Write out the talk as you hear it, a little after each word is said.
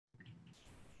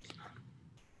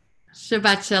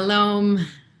Shabbat Shalom.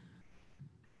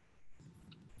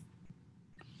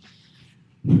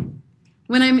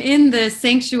 When I'm in the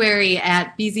sanctuary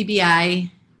at BZBI,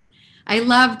 I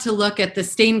love to look at the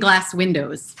stained glass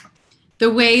windows, the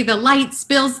way the light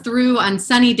spills through on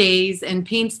sunny days and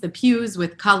paints the pews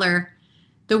with color,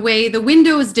 the way the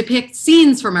windows depict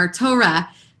scenes from our Torah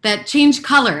that change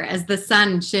color as the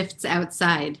sun shifts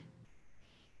outside.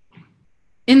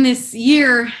 In this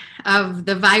year of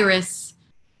the virus,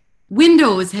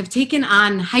 windows have taken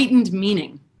on heightened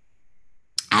meaning.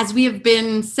 As we have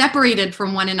been separated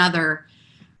from one another,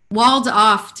 walled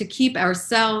off to keep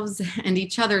ourselves and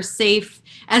each other safe,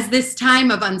 as this time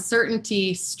of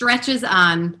uncertainty stretches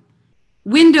on,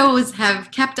 windows have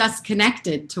kept us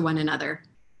connected to one another.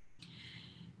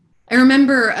 I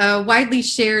remember a widely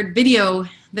shared video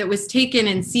that was taken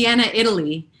in Siena,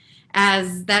 Italy,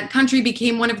 as that country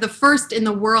became one of the first in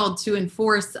the world to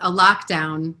enforce a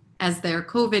lockdown as their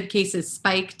COVID cases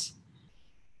spiked.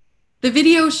 The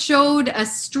video showed a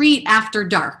street after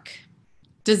dark,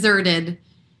 deserted,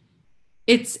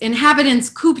 its inhabitants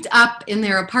cooped up in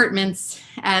their apartments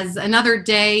as another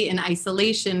day in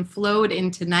isolation flowed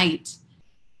into night.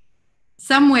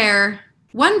 Somewhere,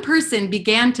 one person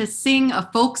began to sing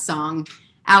a folk song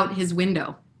out his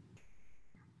window.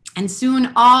 And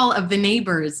soon all of the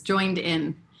neighbors joined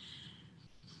in.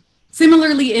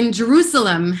 Similarly, in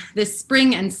Jerusalem, this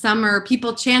spring and summer,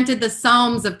 people chanted the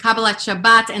Psalms of Kabbalat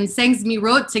Shabbat and sang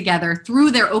Zmirot together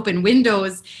through their open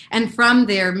windows and from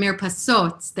their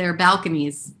mirpasot, their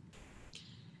balconies.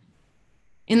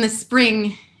 In the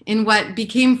spring, in what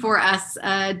became for us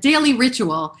a daily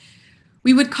ritual,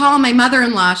 we would call my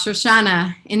mother-in-law,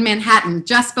 Shoshana, in Manhattan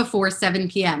just before 7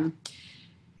 p.m.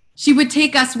 She would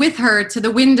take us with her to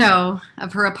the window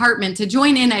of her apartment to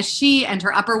join in as she and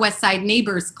her Upper West Side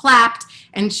neighbors clapped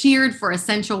and cheered for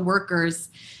essential workers,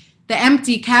 the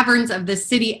empty caverns of the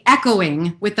city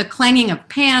echoing with the clanging of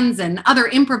pans and other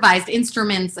improvised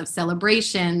instruments of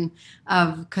celebration,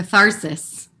 of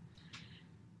catharsis.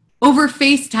 Over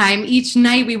FaceTime, each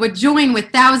night we would join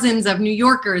with thousands of New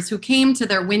Yorkers who came to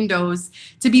their windows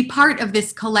to be part of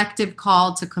this collective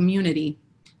call to community,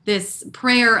 this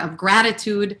prayer of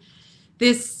gratitude,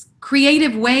 this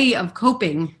creative way of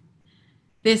coping,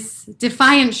 this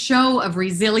defiant show of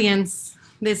resilience,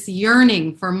 this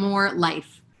yearning for more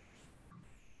life.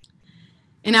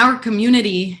 In our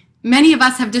community, many of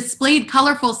us have displayed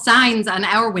colorful signs on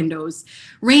our windows,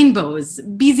 rainbows,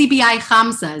 BZBI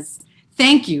Chamsas,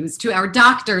 thank yous to our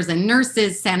doctors and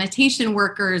nurses, sanitation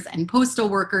workers and postal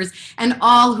workers, and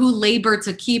all who labor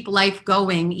to keep life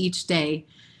going each day.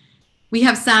 We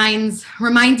have signs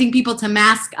reminding people to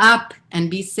mask up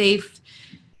and be safe.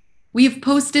 We have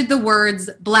posted the words,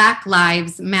 Black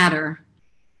Lives Matter.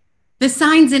 The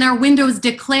signs in our windows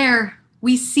declare,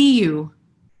 we see you,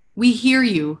 we hear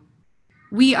you,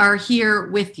 we are here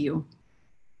with you.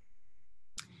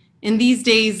 In these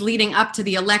days leading up to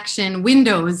the election,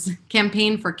 windows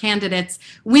campaign for candidates.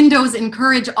 Windows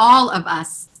encourage all of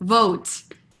us, vote,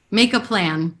 make a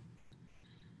plan.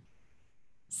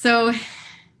 So,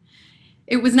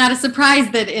 it was not a surprise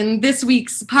that in this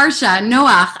week's Parsha,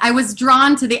 Noach, I was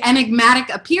drawn to the enigmatic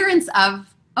appearance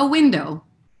of a window.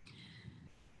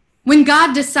 When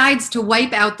God decides to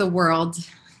wipe out the world,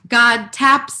 God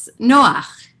taps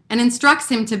Noach and instructs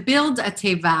him to build a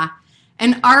teva,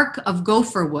 an ark of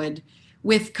gopher wood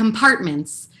with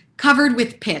compartments covered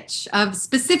with pitch of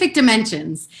specific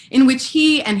dimensions in which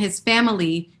he and his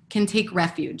family can take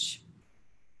refuge.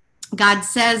 God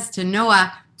says to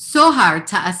Noah, Sohar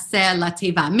ta'aseh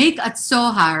lateva. Make a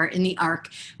sohar in the ark.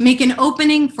 Make an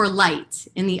opening for light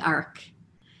in the ark.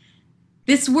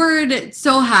 This word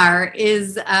sohar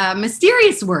is a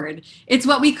mysterious word. It's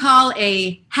what we call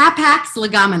a hapax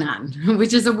legomenon,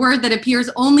 which is a word that appears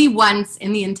only once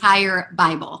in the entire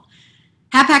Bible.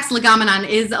 Hapax legomenon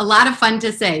is a lot of fun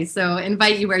to say, so I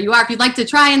invite you where you are. If you'd like to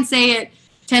try and say it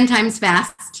 10 times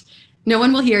fast, no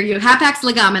one will hear you. Hapax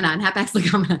legomenon, hapax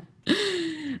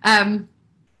legomenon.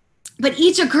 But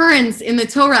each occurrence in the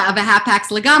Torah of a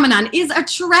hapax legomenon is a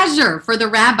treasure for the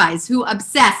rabbis who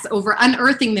obsess over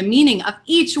unearthing the meaning of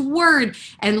each word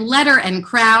and letter and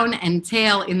crown and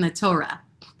tail in the Torah.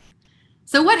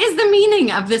 So what is the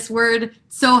meaning of this word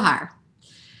sohar?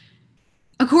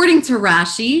 According to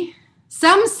Rashi,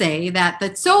 some say that the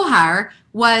sohar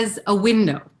was a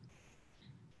window.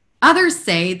 Others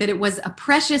say that it was a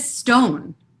precious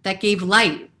stone that gave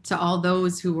light to all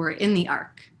those who were in the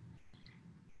ark.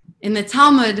 In the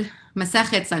Talmud,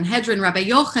 Masechet Sanhedrin, Rabbi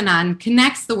Yochanan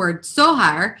connects the word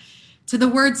sohar to the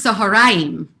word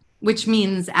soharaim, which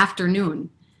means afternoon.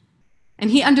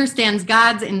 And he understands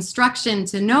God's instruction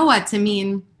to Noah to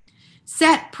mean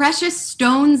set precious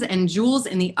stones and jewels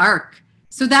in the ark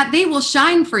so that they will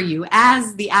shine for you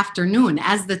as the afternoon,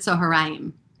 as the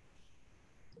Tzoharayim.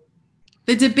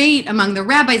 The debate among the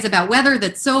rabbis about whether the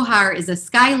Tzohar is a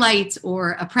skylight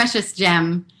or a precious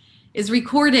gem is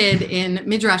recorded in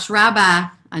Midrash Rabbah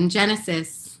on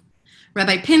Genesis.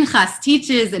 Rabbi Pinchas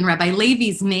teaches in Rabbi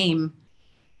Levi's name.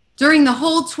 During the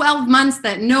whole 12 months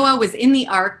that Noah was in the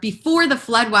ark before the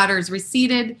floodwaters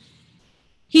receded,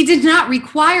 he did not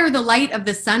require the light of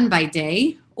the sun by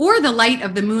day or the light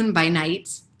of the moon by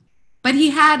night, but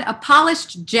he had a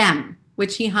polished gem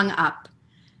which he hung up.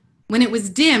 When it was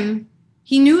dim,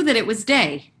 he knew that it was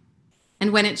day,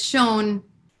 and when it shone,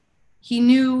 he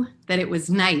knew that it was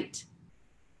night.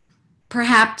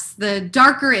 Perhaps the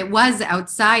darker it was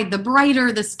outside, the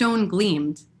brighter the stone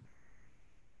gleamed.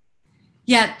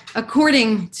 Yet,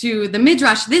 according to the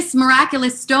Midrash, this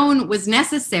miraculous stone was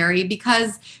necessary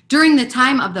because during the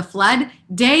time of the flood,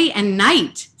 day and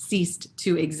night ceased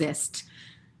to exist.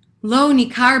 Lo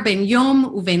nikar ben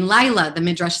yom uven laila, the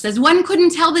Midrash says. One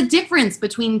couldn't tell the difference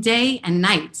between day and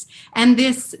night. And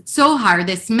this tzohar,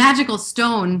 this magical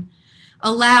stone,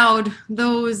 allowed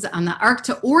those on the ark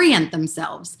to orient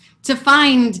themselves, to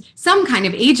find some kind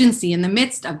of agency in the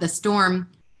midst of the storm,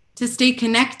 to stay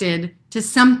connected to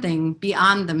something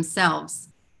beyond themselves.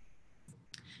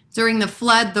 During the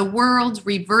flood, the world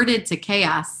reverted to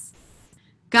chaos.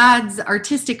 God's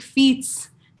artistic feats,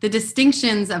 the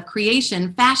distinctions of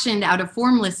creation fashioned out of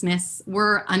formlessness,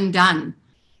 were undone.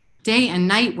 Day and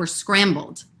night were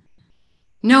scrambled.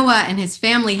 Noah and his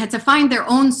family had to find their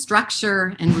own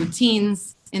structure and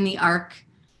routines in the ark.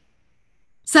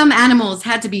 Some animals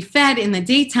had to be fed in the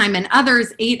daytime and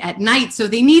others ate at night, so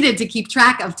they needed to keep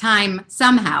track of time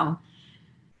somehow.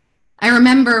 I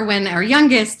remember when our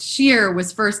youngest, Shir,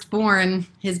 was first born,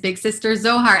 his big sister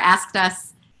Zohar asked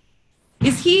us,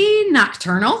 "Is he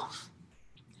nocturnal?"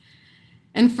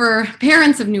 And for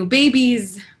parents of new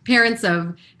babies, parents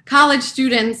of college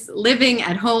students living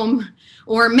at home,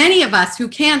 or many of us who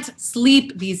can't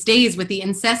sleep these days with the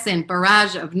incessant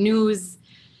barrage of news,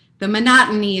 the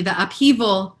monotony, the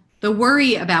upheaval, the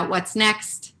worry about what's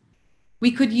next, we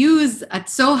could use a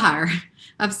tzohar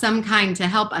of some kind to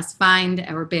help us find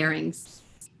our bearings.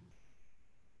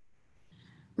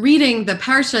 Reading the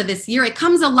Parsha this year, it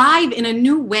comes alive in a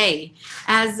new way,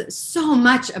 as so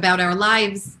much about our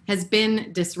lives has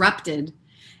been disrupted,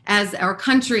 as our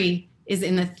country is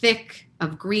in the thick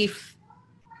of grief,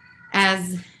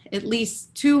 as at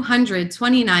least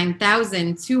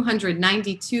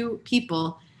 229,292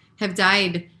 people have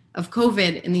died of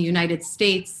COVID in the United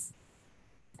States,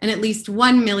 and at least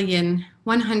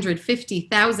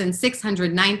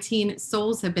 1,150,619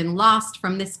 souls have been lost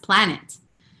from this planet.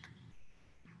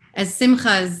 As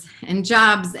simchas and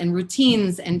jobs and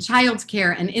routines and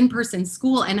childcare and in-person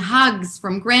school and hugs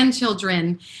from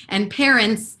grandchildren and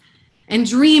parents and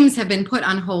dreams have been put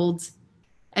on hold,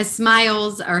 as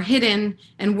smiles are hidden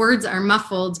and words are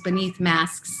muffled beneath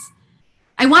masks.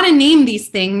 I want to name these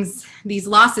things, these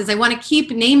losses. I want to keep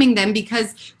naming them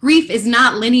because grief is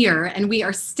not linear and we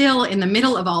are still in the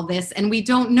middle of all this and we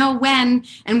don't know when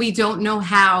and we don't know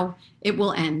how it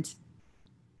will end.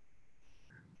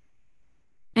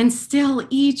 And still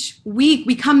each week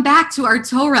we come back to our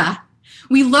Torah.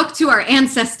 We look to our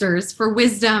ancestors for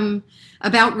wisdom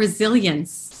about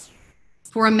resilience,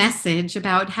 for a message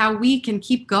about how we can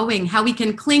keep going, how we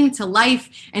can cling to life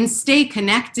and stay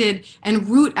connected and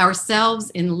root ourselves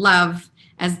in love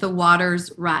as the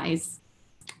waters rise.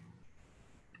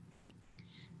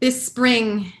 This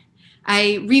spring,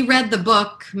 I reread the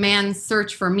book, Man's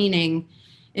Search for Meaning,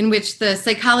 in which the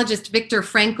psychologist Viktor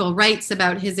Frankl writes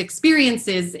about his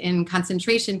experiences in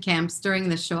concentration camps during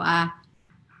the Shoah.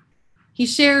 He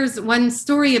shares one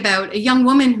story about a young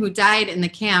woman who died in the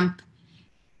camp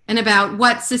and about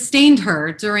what sustained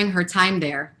her during her time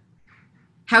there,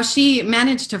 how she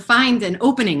managed to find an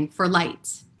opening for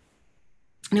light.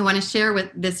 And I want to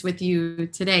share this with you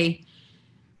today.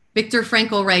 Viktor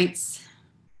Frankl writes,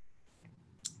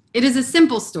 "It is a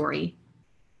simple story.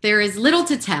 There is little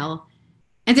to tell,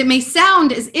 and it may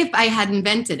sound as if I had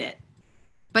invented it,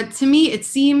 but to me it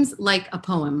seems like a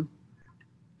poem.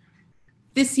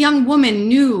 This young woman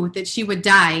knew that she would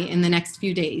die in the next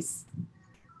few days.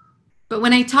 But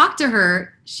when I talked to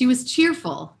her, she was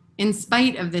cheerful in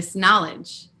spite of this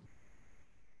knowledge.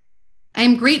 I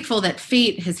am grateful that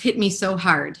fate has hit me so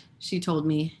hard," she told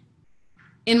me.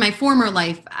 "In my former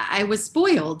life, I was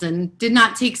spoiled and did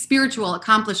not take spiritual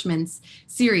accomplishments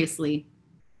seriously."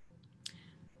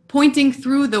 Pointing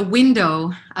through the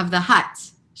window of the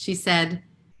hut, she said,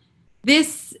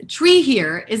 "This tree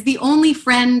here is the only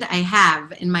friend I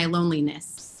have in my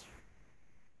loneliness."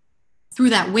 Through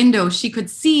that window, she could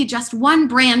see just one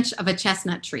branch of a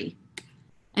chestnut tree.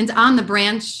 And on the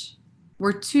branch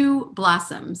were 2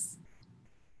 blossoms.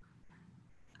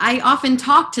 "I often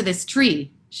talk to this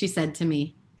tree," she said to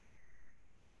me.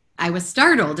 I was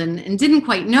startled and didn't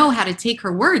quite know how to take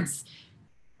her words.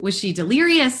 Was she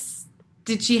delirious?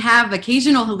 Did she have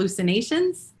occasional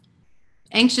hallucinations?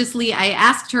 Anxiously, I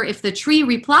asked her if the tree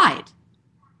replied.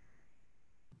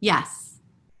 Yes.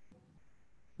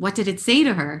 What did it say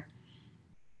to her?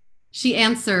 She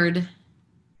answered,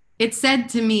 it said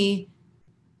to me,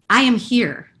 I am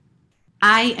here.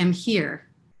 I am here.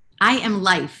 I am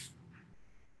life,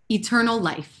 eternal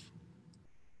life.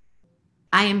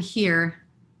 I am here.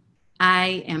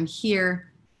 I am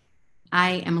here.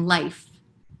 I am life,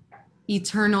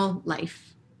 eternal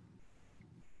life.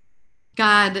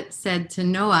 God said to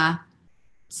Noah,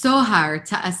 Sohar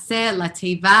ta'aseh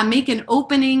lateva, make an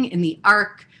opening in the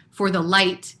ark for the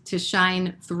light to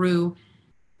shine through.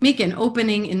 Make an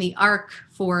opening in the ark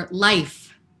for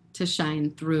life to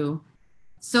shine through.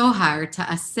 Sohar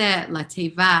ta'aseh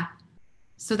lateva,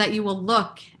 so that you will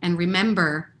look and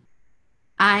remember,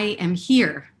 I am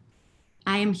here.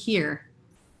 I am here.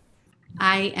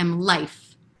 I am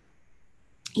life,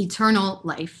 eternal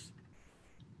life.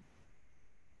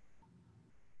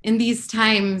 In these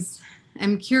times,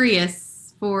 I'm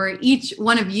curious for each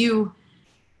one of you,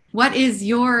 what is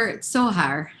your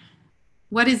Sohar?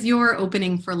 What is your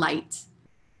opening for light?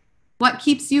 What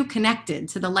keeps you connected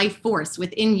to the life force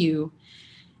within you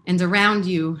and around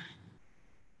you?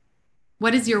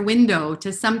 What is your window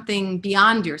to something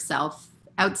beyond yourself,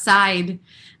 outside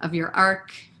of your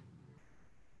ark?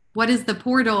 What is the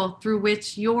portal through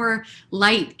which your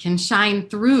light can shine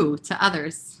through to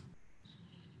others?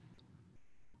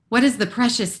 What is the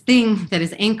precious thing that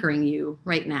is anchoring you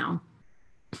right now?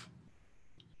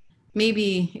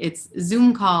 Maybe it's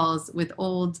Zoom calls with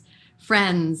old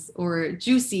friends, or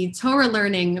juicy Torah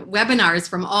learning webinars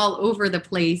from all over the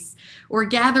place, or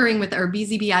gathering with our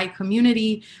BZBI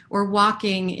community, or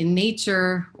walking in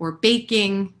nature, or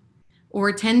baking,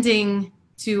 or tending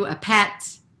to a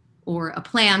pet, or a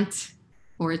plant,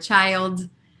 or a child.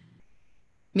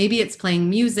 Maybe it's playing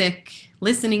music,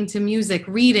 listening to music,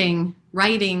 reading,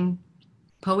 writing,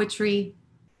 poetry.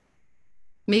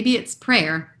 Maybe it's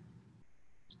prayer.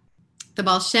 The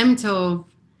Baal Shem Tov,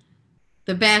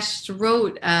 the Besht,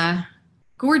 wrote a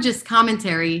gorgeous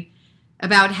commentary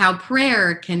about how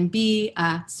prayer can be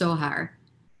a Sohar.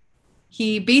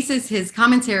 He bases his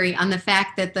commentary on the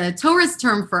fact that the Torah's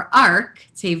term for ark,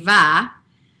 teva,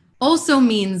 also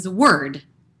means word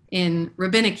in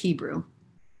rabbinic Hebrew.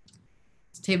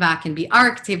 Teva can be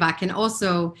ark, teva can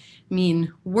also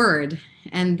mean word.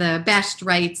 And the Besht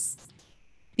writes,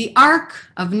 the ark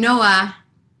of Noah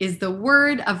is the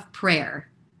word of prayer.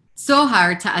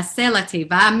 Sohar ta'aseh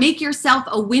lateva, make yourself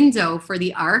a window for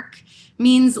the ark,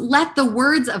 means let the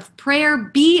words of prayer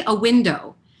be a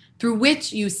window through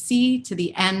which you see to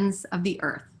the ends of the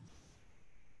earth.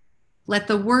 Let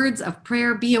the words of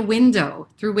prayer be a window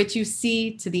through which you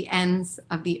see to the ends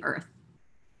of the earth.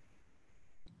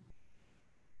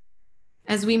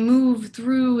 As we move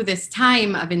through this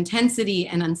time of intensity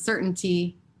and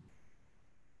uncertainty,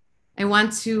 I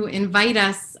want to invite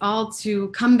us all to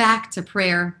come back to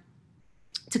prayer,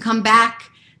 to come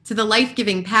back to the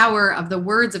life-giving power of the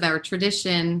words of our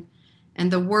tradition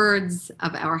and the words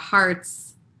of our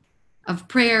hearts, of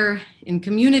prayer in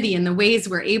community in the ways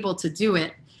we're able to do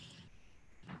it.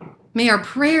 May our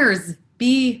prayers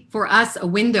be for us a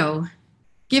window,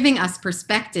 giving us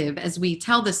perspective as we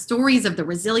tell the stories of the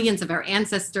resilience of our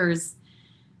ancestors,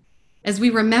 as we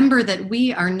remember that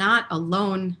we are not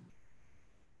alone,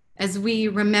 as we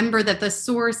remember that the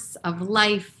source of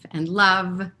life and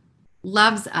love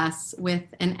loves us with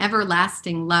an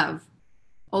everlasting love,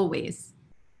 always.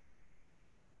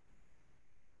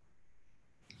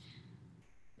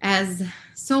 As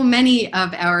so many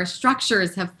of our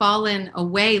structures have fallen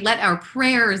away, let our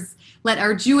prayers, let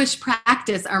our Jewish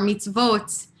practice, our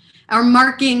mitzvot, our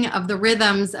marking of the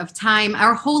rhythms of time,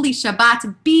 our holy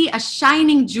Shabbat be a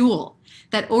shining jewel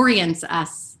that orients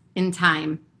us in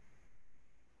time.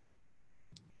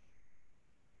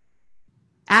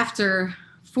 After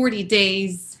 40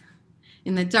 days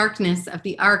in the darkness of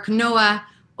the ark, Noah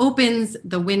opens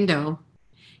the window.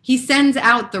 He sends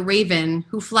out the raven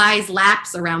who flies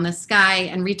laps around the sky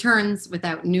and returns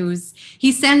without news.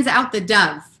 He sends out the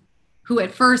dove who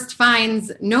at first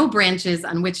finds no branches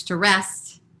on which to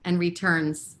rest and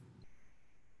returns.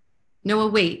 Noah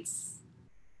waits.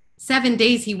 7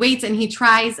 days he waits and he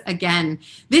tries again.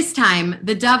 This time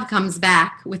the dove comes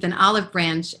back with an olive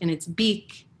branch in its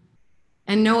beak,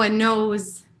 and Noah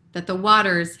knows that the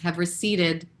waters have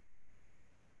receded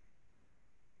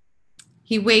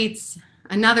He waits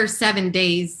another 7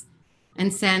 days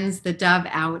and sends the dove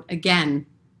out again.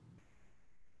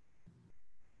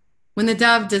 When the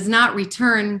dove does not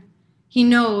return, he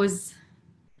knows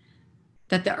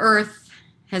that the earth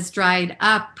has dried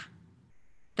up,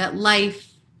 that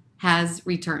life has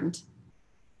returned,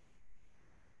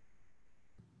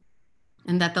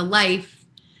 and that the life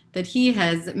that he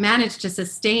has managed to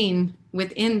sustain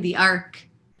within the ark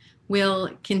will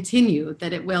continue,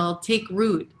 that it will take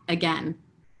root again.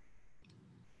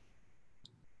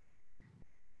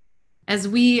 As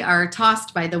we are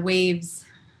tossed by the waves,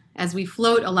 as we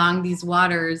float along these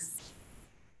waters,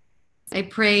 I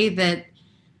pray that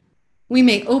we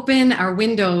may open our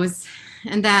windows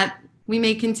and that we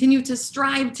may continue to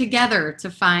strive together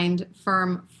to find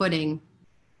firm footing.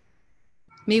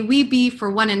 May we be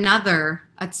for one another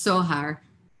a tzohar.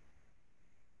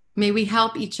 May we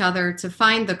help each other to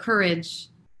find the courage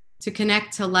to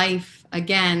connect to life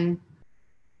again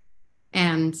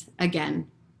and again.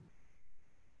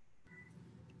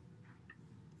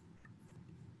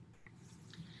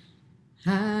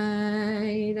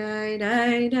 Hi, dai,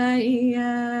 dai, dai,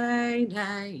 dai,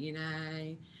 dai,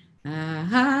 dai.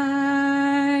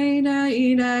 Hi,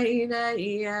 dai, dai, dai,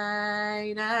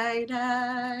 dai, dai,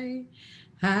 dai.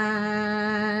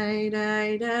 Hi,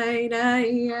 dai, dai,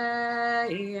 dai,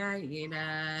 dai,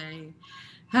 dai.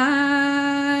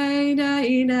 Hi,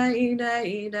 dai, dai,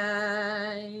 dai,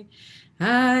 dai.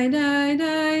 Hi, dai,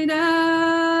 dai, dai,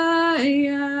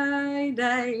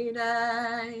 dai,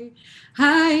 dai.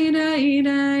 Hi, dai,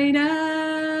 dai, dai, dai,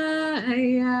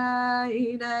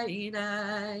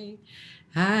 dai.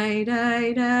 Hi,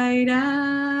 dai, dai,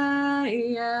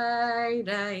 dai,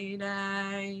 dai,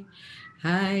 dai.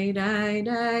 Hi, dai,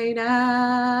 dai,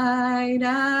 dai,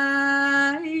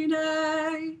 dai,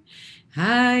 dai.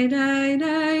 Hi, dai,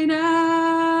 dai, dai,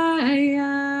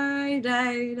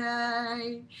 dai,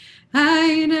 dai.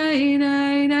 Hi, dai,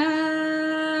 dai, dai, dai,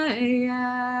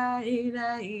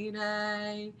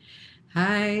 dai.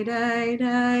 Hi, dai,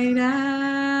 dai,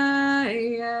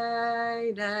 dai,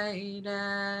 dai,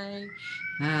 dai.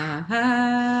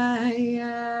 Hi,